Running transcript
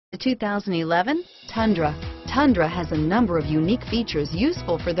The 2011 Tundra. Tundra has a number of unique features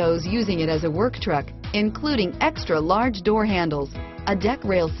useful for those using it as a work truck, including extra large door handles, a deck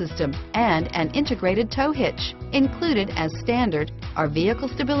rail system, and an integrated tow hitch. Included as standard are vehicle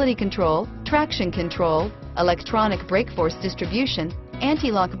stability control, traction control, electronic brake force distribution,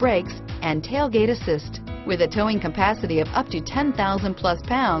 anti-lock brakes, and tailgate assist. With a towing capacity of up to 10,000 plus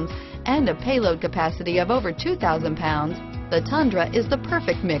pounds and a payload capacity of over 2,000 pounds, the Tundra is the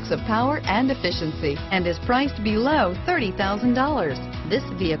perfect mix of power and efficiency and is priced below $30,000. This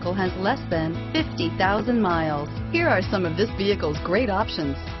vehicle has less than 50,000 miles. Here are some of this vehicle's great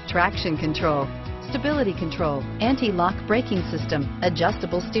options: traction control, stability control, anti-lock braking system,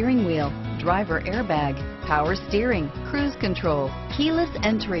 adjustable steering wheel, driver airbag, power steering, cruise control, keyless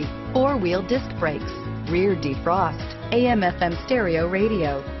entry, four-wheel disc brakes, rear defrost, AM/FM stereo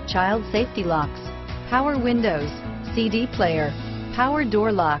radio, child safety locks, power windows, CD player, power door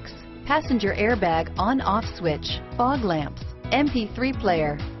locks, passenger airbag on/off switch, fog lamps, MP3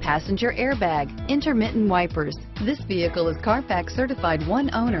 player, passenger airbag, intermittent wipers. This vehicle is CARFAX certified one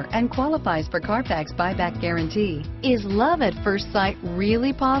owner and qualifies for CARFAX buyback guarantee. Is love at first sight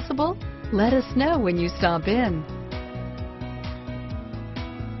really possible? Let us know when you stop in.